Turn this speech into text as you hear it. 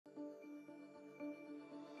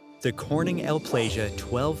The Corning Elplasia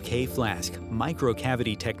 12K Flask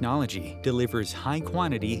microcavity technology delivers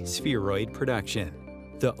high-quantity spheroid production.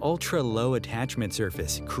 The ultra-low attachment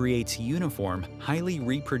surface creates uniform, highly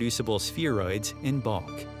reproducible spheroids in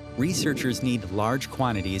bulk. Researchers need large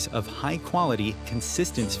quantities of high-quality,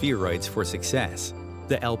 consistent spheroids for success.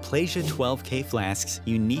 The Elplasia 12K Flask's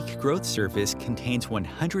unique growth surface contains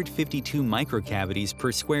 152 microcavities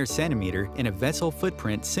per square centimeter in a vessel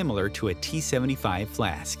footprint similar to a T75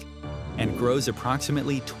 flask, and grows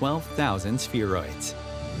approximately 12,000 spheroids.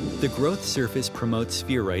 The growth surface promotes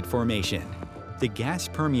spheroid formation. The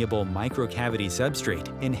gas-permeable microcavity substrate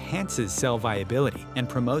enhances cell viability and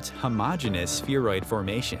promotes homogeneous spheroid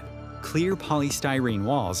formation. Clear polystyrene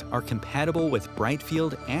walls are compatible with bright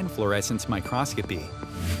field and fluorescence microscopy.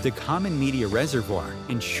 The common media reservoir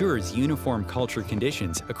ensures uniform culture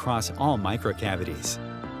conditions across all microcavities.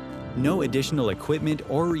 No additional equipment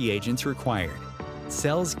or reagents required.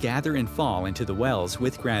 Cells gather and fall into the wells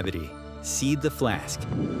with gravity. Seed the flask.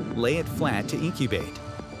 Lay it flat to incubate.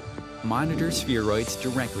 Monitor spheroids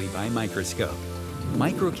directly by microscope.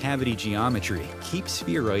 Microcavity geometry keeps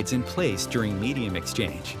spheroids in place during medium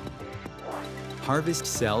exchange. Harvest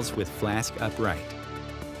cells with flask upright.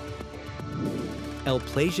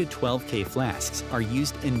 Elplasia 12K flasks are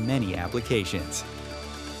used in many applications.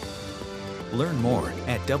 Learn more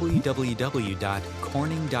at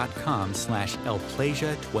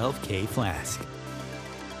www.corning.com/Elplasia 12K Flask.